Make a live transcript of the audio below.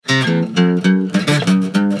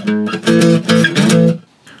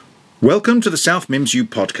Welcome to the South Mimms U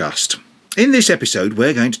podcast. In this episode,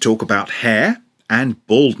 we're going to talk about hair and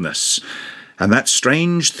baldness, and that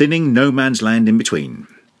strange, thinning no man's land in between.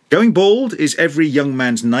 Going bald is every young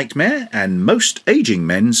man's nightmare and most ageing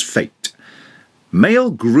men's fate.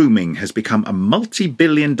 Male grooming has become a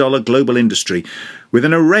multi-billion-dollar global industry, with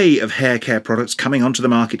an array of hair care products coming onto the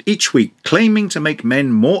market each week, claiming to make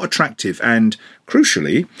men more attractive and,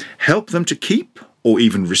 crucially, help them to keep or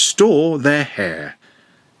even restore their hair.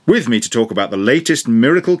 With me to talk about the latest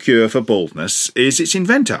miracle cure for baldness is its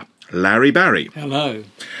inventor, Larry Barry. Hello.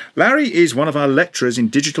 Larry is one of our lecturers in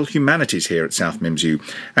digital humanities here at South Mimms U,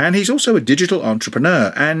 and he's also a digital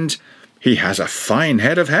entrepreneur, and he has a fine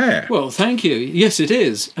head of hair. Well, thank you. Yes, it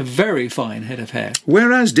is. A very fine head of hair.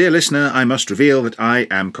 Whereas, dear listener, I must reveal that I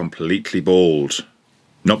am completely bald.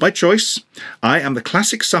 Not by choice. I am the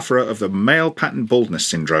classic sufferer of the male pattern baldness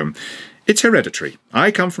syndrome. It's hereditary.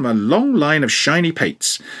 I come from a long line of shiny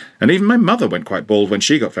pates, and even my mother went quite bald when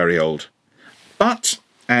she got very old. But,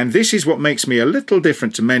 and this is what makes me a little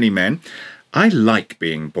different to many men, I like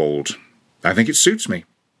being bald. I think it suits me.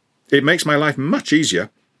 It makes my life much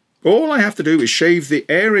easier. All I have to do is shave the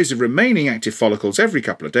areas of remaining active follicles every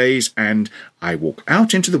couple of days, and I walk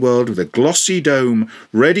out into the world with a glossy dome,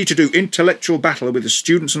 ready to do intellectual battle with the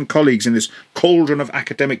students and colleagues in this cauldron of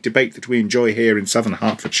academic debate that we enjoy here in southern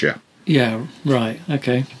Hertfordshire. Yeah, right,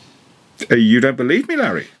 okay. You don't believe me,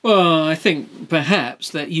 Larry? Well, I think perhaps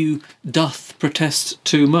that you doth protest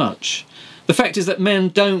too much. The fact is that men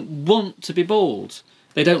don't want to be bald.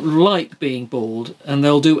 They don't like being bald, and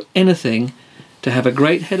they'll do anything to have a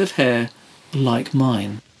great head of hair like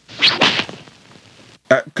mine.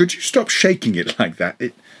 Could you stop shaking it like that?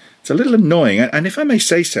 It's a little annoying, and if I may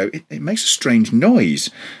say so, it makes a strange noise.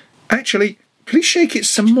 Actually, please shake it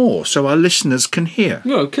some more so our listeners can hear.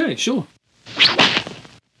 Okay, sure.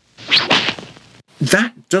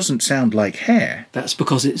 That doesn't sound like hair. That's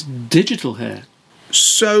because it's digital hair.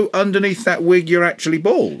 So underneath that wig you're actually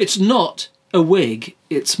bald? It's not a wig,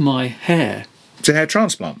 it's my hair. It's a hair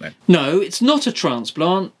transplant then? No, it's not a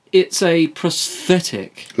transplant, it's a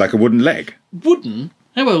prosthetic. Like a wooden leg? Wooden?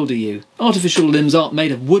 How old are you? Artificial limbs aren't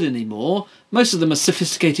made of wood anymore. Most of them are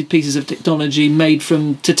sophisticated pieces of technology made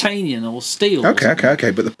from titanium or steel.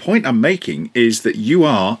 Okay. But the point I'm making is that you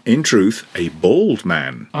are, in truth, a bald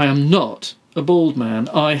man. I am not a bald man.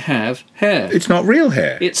 I have hair. It's not real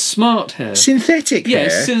hair. It's smart hair. Synthetic hair?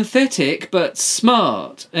 Yes, synthetic, but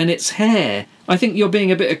smart. And it's hair. I think you're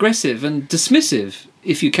being a bit aggressive and dismissive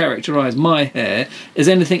if you characterise my hair as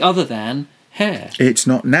anything other than hair. It's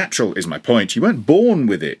not natural, is my point. You weren't born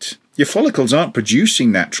with it. Your follicles aren't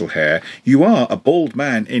producing natural hair. You are a bald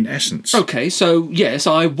man in essence. Okay, so yes,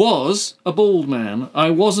 I was a bald man. I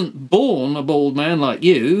wasn't born a bald man like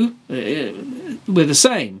you. We're the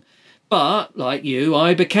same. But, like you,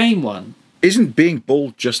 I became one. Isn't being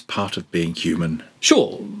bald just part of being human?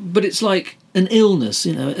 Sure, but it's like an illness,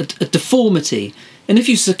 a deformity. And if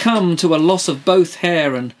you succumb to a loss of both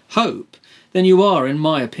hair and hope, then you are, in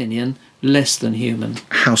my opinion, less than human.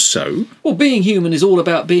 How so? Well, being human is all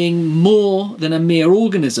about being more than a mere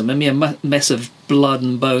organism, a mere mess of blood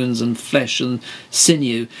and bones and flesh and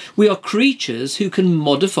sinew. We are creatures who can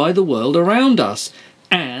modify the world around us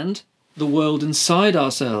and the world inside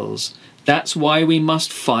ourselves. That's why we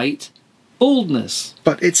must fight baldness.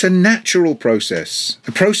 But it's a natural process,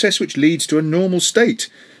 a process which leads to a normal state,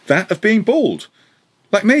 that of being bald.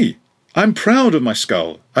 Like me. I'm proud of my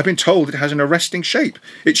skull. I've been told it has an arresting shape.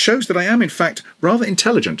 It shows that I am, in fact, rather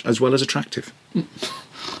intelligent as well as attractive.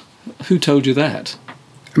 Who told you that?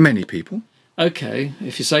 Many people. Okay,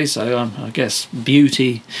 if you say so. I guess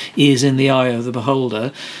beauty is in the eye of the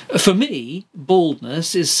beholder. For me,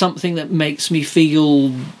 baldness is something that makes me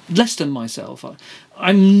feel less than myself.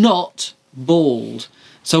 I'm not bald.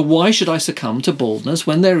 So why should I succumb to baldness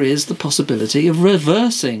when there is the possibility of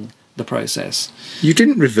reversing the process? You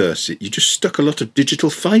didn't reverse it. You just stuck a lot of digital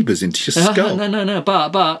fibres into your skull. No.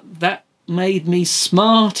 But that made me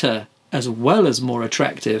smarter as well as more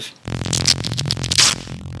attractive.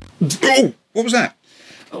 Oh, what was that?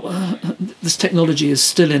 This technology is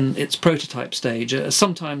still in its prototype stage.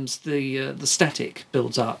 Sometimes the static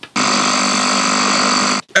builds up.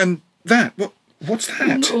 And that? What's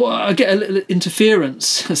that? I get a little interference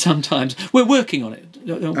sometimes. We're working on it.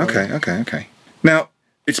 Don't worry. Okay. Now,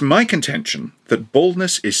 it's my contention that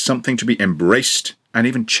baldness is something to be embraced and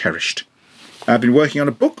even cherished. I've been working on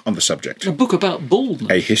a book on the subject. A book about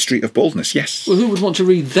baldness? A history of baldness, yes. Well, who would want to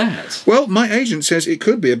read that? Well, my agent says it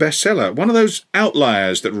could be a bestseller. One of those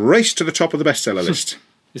outliers that race to the top of the bestseller list.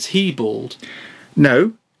 Is he bald?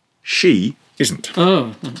 No, she isn't.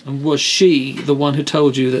 Oh, and was she the one who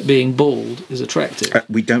told you that being bald is attractive?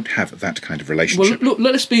 We don't have that kind of Well, relationship. look,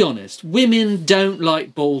 let's be honest. Women don't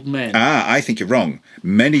like bald men. I think you're wrong.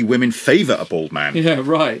 Many women favour a bald man. Yeah,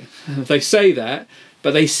 right. They say that,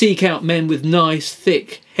 but they seek out men with nice,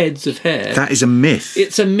 thick heads of hair. That is a myth.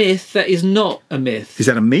 It's a myth that is not a myth. Is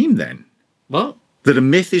that a meme then? What? That a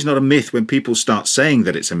myth is not a myth when people start saying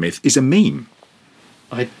that it's a myth is a meme.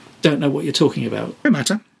 I don't know what you're talking about. No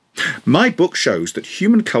matter. My book shows that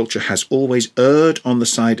human culture has always erred on the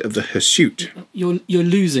side of the hirsute. You're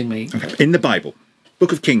losing me. Okay. In the Bible,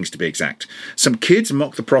 Book of Kings to be exact, some kids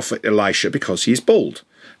mock the prophet Elisha because he is bald.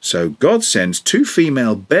 So God sends 2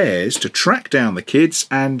 female bears to track down the kids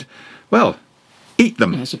and, well, eat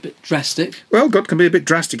them. That's a bit drastic. Well, God can be a bit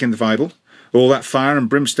drastic in the Bible. All that fire and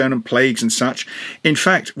brimstone and plagues and such. In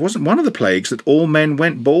fact, wasn't one of the plagues that all men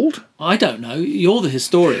went bald? I don't know. You're the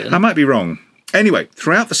historian. I might be wrong. Anyway,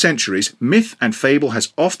 throughout the centuries, myth and fable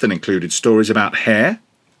has often included stories about hair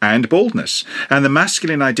and baldness, and the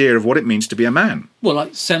masculine idea of what it means to be a man. Well,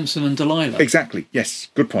 like Samson and Delilah. Exactly, yes,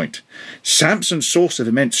 good point. Samson's source of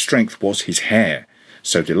immense strength was his hair,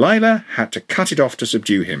 so Delilah had to cut it off to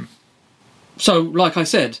subdue him. So, like I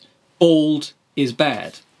said, bald is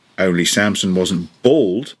bad. Only Samson wasn't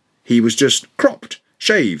bald, he was just cropped,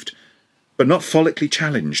 shaved, but not follically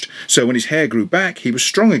challenged. So when his hair grew back, he was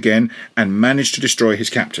strong again and managed to destroy his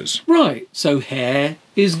captors. Right, so hair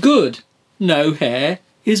is good. No hair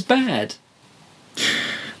is bad.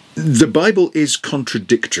 The Bible is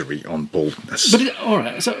contradictory on baldness. But all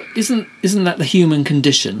right, so isn't that the human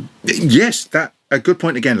condition? Yes, that a good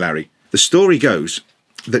point again, Larry. The story goes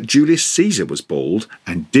that Julius Caesar was bald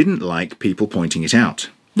and didn't like people pointing it out.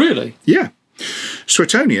 Really? Yeah.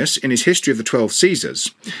 Suetonius, in his History of the 12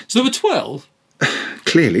 Caesars... So there were 12?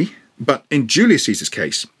 Clearly. But in Julius Caesar's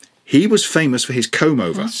case, he was famous for his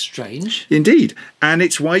comb-over. That's strange. Indeed. And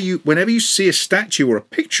it's why whenever you see a statue or a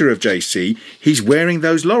picture of JC, he's wearing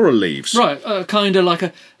those laurel leaves. Right, kind of like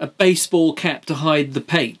a baseball cap to hide the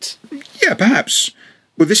pate. Yeah, perhaps.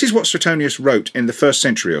 Well, this is what Suetonius wrote in the 1st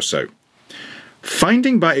century or so.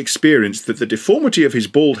 Finding by experience that the deformity of his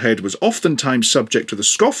bald head was oftentimes subject to the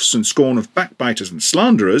scoffs and scorn of backbiters and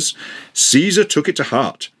slanderers, Caesar took it to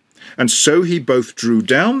heart. And so he both drew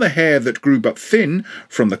down the hair that grew but thin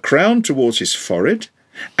from the crown towards his forehead,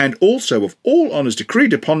 and also of all honours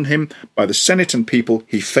decreed upon him by the Senate and people,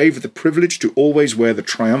 he favoured the privilege to always wear the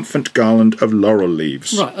triumphant garland of laurel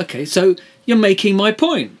leaves. Right, okay, so you're making my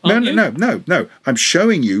point, aren't you? No. I'm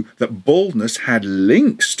showing you that baldness had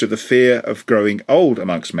links to the fear of growing old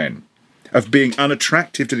amongst men, of being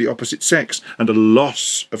unattractive to the opposite sex, and a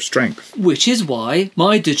loss of strength. Which is why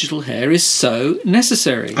my digital hair is so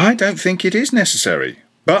necessary. I don't think it is necessary,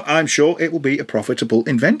 but I'm sure it will be a profitable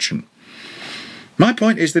invention. My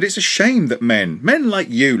point is that it's a shame that men like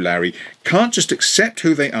you, Larry, can't just accept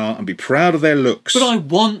who they are and be proud of their looks. But I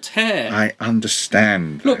want hair. I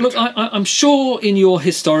understand. Look, I'm sure in your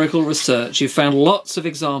historical research you've found lots of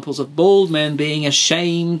examples of bald men being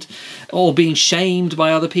ashamed or being shamed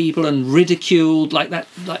by other people and ridiculed, like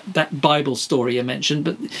that Bible story you mentioned.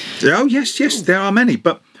 But oh, yes, there are many.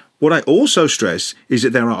 But what I also stress is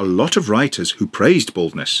that there are a lot of writers who praised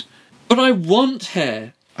baldness. But I want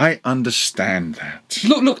hair. I understand that.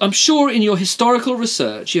 Look, I'm sure in your historical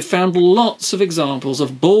research you've found lots of examples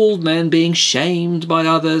of bald men being shamed by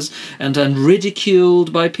others and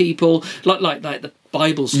ridiculed by people, like the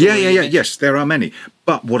Bible story. Yeah, yes, there are many.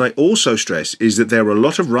 But what I also stress is that there are a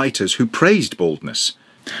lot of writers who praised baldness.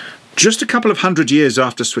 Just a couple of 100 years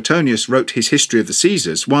after Suetonius wrote his History of the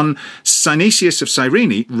Caesars, one Synesius of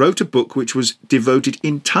Cyrene wrote a book which was devoted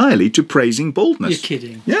entirely to praising baldness. You're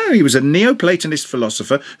kidding. Yeah, he was a Neoplatonist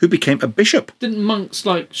philosopher who became a bishop. Didn't monks,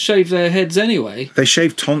 shave their heads anyway? They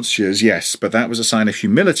shaved tonsures, yes, but that was a sign of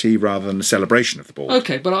humility rather than a celebration of the bald.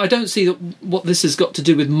 OK, but I don't see what this has got to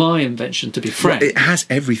do with my invention, to be frank. Well, it has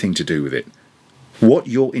everything to do with it. What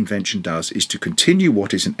your invention does is to continue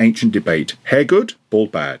what is an ancient debate. Hair good,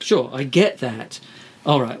 bald bad. Sure, I get that.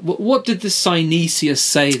 All right, what did this Synesius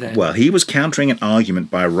say then? Well, he was countering an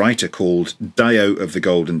argument by a writer called Dio of the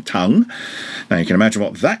Golden Tongue. Now, you can imagine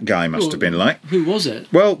what that guy must have been like. Who was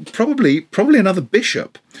it? Well, probably another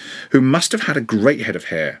bishop who must have had a great head of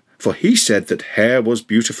hair, for he said that hair was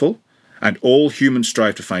beautiful, and all humans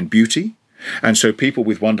strive to find beauty. And so people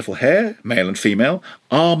with wonderful hair, male and female,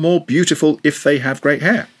 are more beautiful if they have great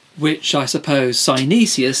hair. Which I suppose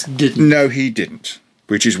Synesius didn't. No, he didn't.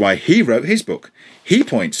 Which is why he wrote his book. He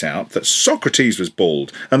points out that Socrates was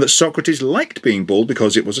bald, and that Socrates liked being bald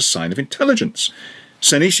because it was a sign of intelligence.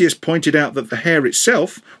 Synesius pointed out that the hair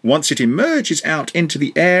itself, once it emerges out into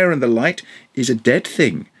the air and the light, is a dead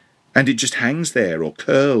thing. and it just hangs there or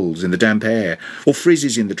curls in the damp air or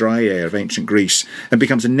frizzes in the dry air of ancient Greece and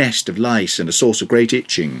becomes a nest of lice and a source of great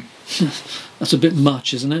itching. That's a bit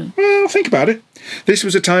much, isn't it? Well, think about it. This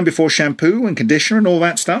was a time before shampoo and conditioner and all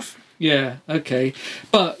that stuff. Yeah, okay.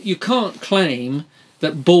 But you can't claim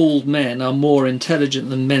that bald men are more intelligent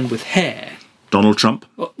than men with hair. Donald Trump?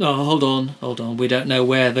 Oh, hold on. We don't know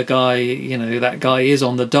where the guy, that guy is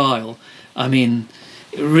on the dial. I mean,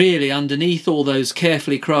 really, underneath all those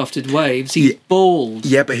carefully crafted waves, he's bald.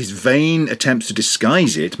 Yeah, but his vain attempts to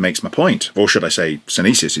disguise it makes my point. Or should I say,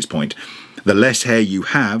 Synesius' point. The less hair you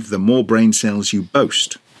have, the more brain cells you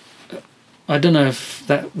boast. I don't know if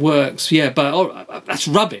that works. Yeah, but that's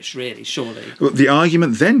rubbish, really, surely. Well, the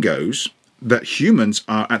argument then goes that humans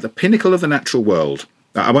are at the pinnacle of the natural world.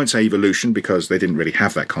 I won't say evolution because they didn't really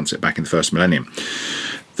have that concept back in the first millennium.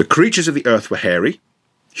 The creatures of the earth were hairy.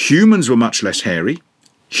 Humans were much less hairy.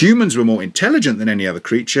 Humans were more intelligent than any other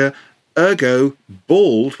creature. Ergo,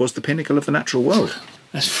 bald was the pinnacle of the natural world.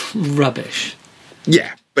 That's rubbish.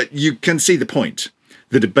 Yeah, but you can see the point.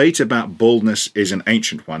 The debate about baldness is an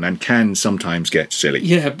ancient one and can sometimes get silly.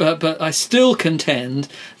 Yeah, but I still contend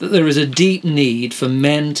that there is a deep need for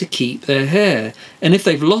men to keep their hair. And if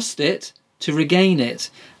they've lost it, to regain it.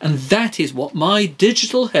 And that is what my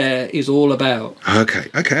digital hair is all about. Okay.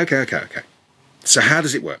 So how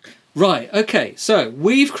does it work? Right, okay. So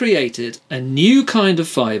we've created a new kind of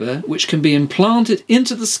fibre which can be implanted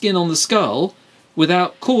into the skin on the skull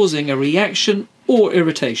without causing a reaction or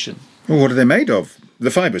irritation. Well, what are they made of? The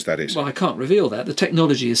fibres, that is. Well, I can't reveal that. The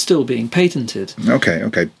technology is still being patented.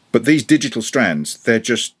 Okay. But these digital strands, they're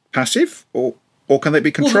just passive? Or can they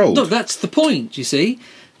be controlled? Well, no, that's the point, you see.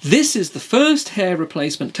 This is the first hair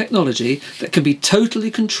replacement technology that can be totally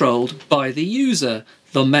controlled by the user,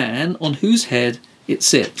 the man on whose head it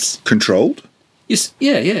sits. Controlled? Yes,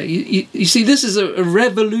 yeah. You see, this is a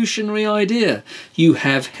revolutionary idea. You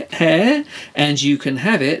have hair, and you can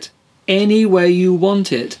have it any way you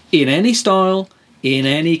want it, in any style, in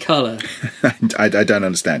any colour. I don't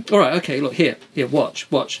understand. All right, okay, look, here, watch.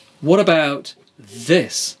 What about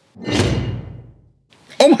this?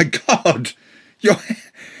 Oh my God!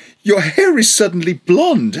 Your hair is suddenly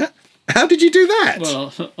blonde. How did you do that?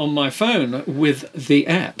 Well, on my phone with the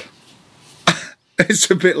app.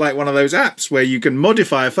 It's a bit like one of those apps where you can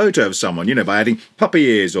modify a photo of someone, by adding puppy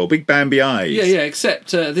ears or big Bambi eyes. Yeah,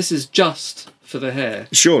 except this is just for the hair.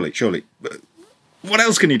 Surely. What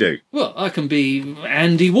else can you do? Well, I can be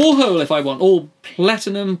Andy Warhol if I want, all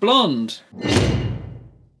platinum blonde.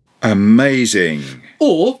 Amazing.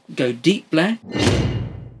 Or go deep black.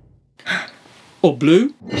 Or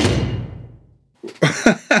blue.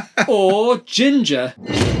 Or ginger.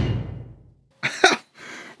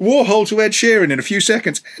 Warhol to Ed Sheeran in a few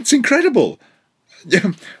seconds. It's incredible.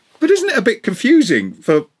 But isn't it a bit confusing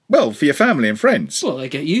for your family and friends? Well, they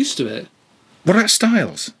get used to it. What about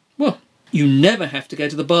styles? Well, you never have to go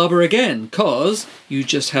to the barber again, because you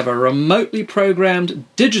just have a remotely programmed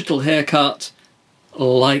digital haircut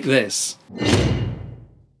like this.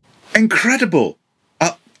 Incredible.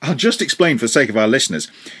 I'll just explain for the sake of our listeners.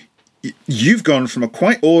 You've gone from a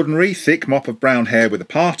quite ordinary thick mop of brown hair with a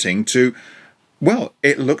parting to,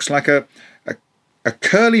 it looks like a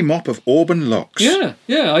curly mop of auburn locks. Yeah.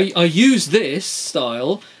 I use this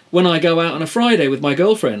style when I go out on a Friday with my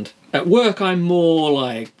girlfriend. At work, I'm more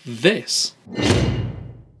like this.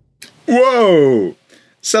 Whoa!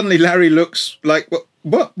 Suddenly Larry looks like,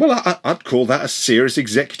 I'd call that a serious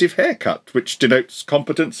executive haircut, which denotes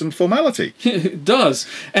competence and formality. It does.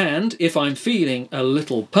 And if I'm feeling a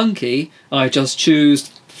little punky, I just choose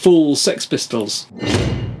full Sex Pistols.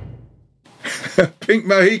 Pink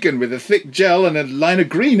Mohican with a thick gel and a line of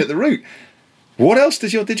green at the root. What else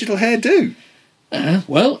does your digital hair do?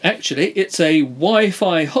 Actually, it's a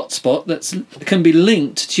Wi-Fi hotspot that can be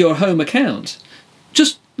linked to your home account.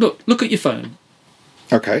 Just look at your phone.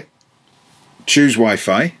 Okay. Choose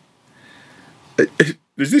Wi-Fi.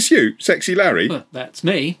 Is this you, Sexy Larry? Well, that's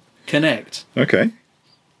me. Connect. Okay.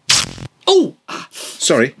 Oh!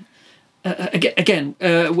 Sorry. Again,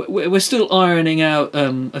 we're still ironing out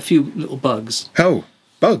a few little bugs. Oh,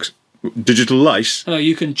 bugs. Digital lice. Oh,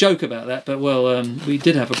 you can joke about that, but we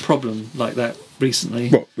did have a problem like that recently.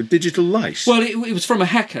 What, with digital lice? Well, it was from a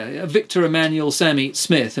hacker, Victor Emmanuel Sammy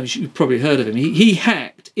Smith. You've probably heard of him. He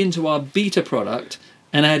hacked into our beta product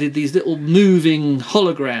and added these little moving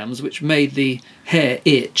holograms which made the hair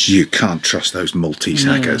itch. You can't trust those Maltese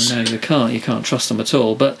hackers. No, you can't. You can't trust them at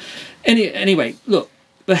all. But anyway, look,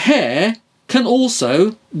 the hair can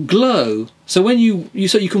also glow. So when you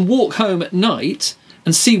can walk home at night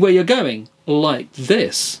and see where you're going, like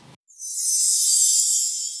this.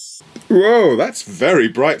 Whoa, that's very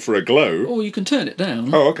bright for a glow. Or you can turn it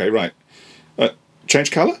down. Oh, okay, right.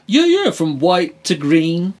 Change colour? Yeah, from white to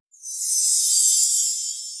green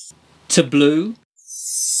to blue.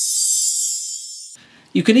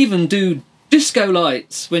 You can even do disco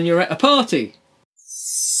lights when you're at a party.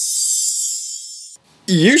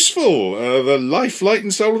 Useful. The life, light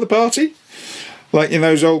and soul of the party? Like in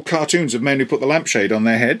those old cartoons of men who put the lampshade on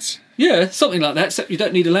their heads? Yeah, something like that, except you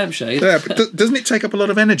don't need a lampshade. Yeah, but doesn't it take up a lot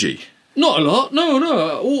of energy? Not a lot,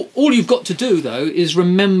 no. All you've got to do, though, is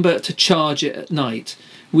remember to charge it at night.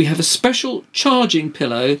 We have a special charging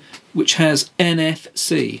pillow which has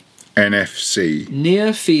NFC. NFC.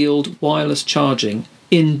 Near Field Wireless Charging.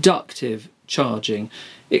 Inductive charging.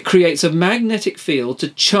 It creates a magnetic field to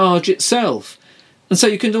charge itself. And so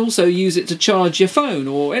you can also use it to charge your phone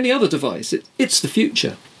or any other device. It's the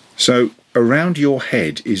future. So around your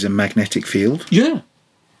head is a magnetic field? Yeah.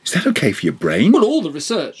 Is that okay for your brain? Well, all the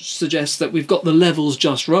research suggests that we've got the levels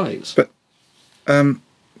just right. But,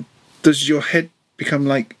 does your head become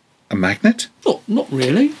like a magnet? Oh, not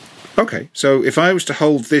really. Okay, so if I was to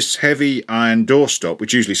hold this heavy iron doorstop,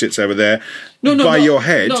 which usually sits over there, by your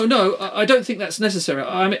head... No, I don't think that's necessary.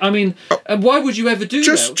 I mean, why would you ever do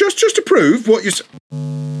that? Just to prove what you're...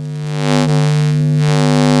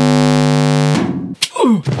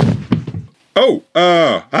 Oh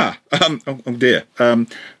dear.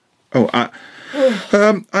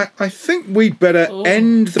 I think we'd better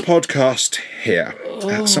end the podcast here.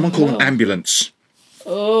 Someone called an ambulance.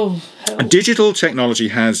 Oh, hell. Digital technology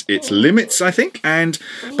has its limits, I think, and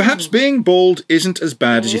perhaps being bald isn't as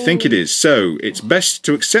bad as you think it is. So it's best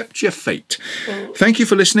to accept your fate. Thank you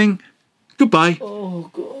for listening. Goodbye. Oh,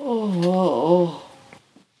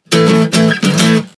 God.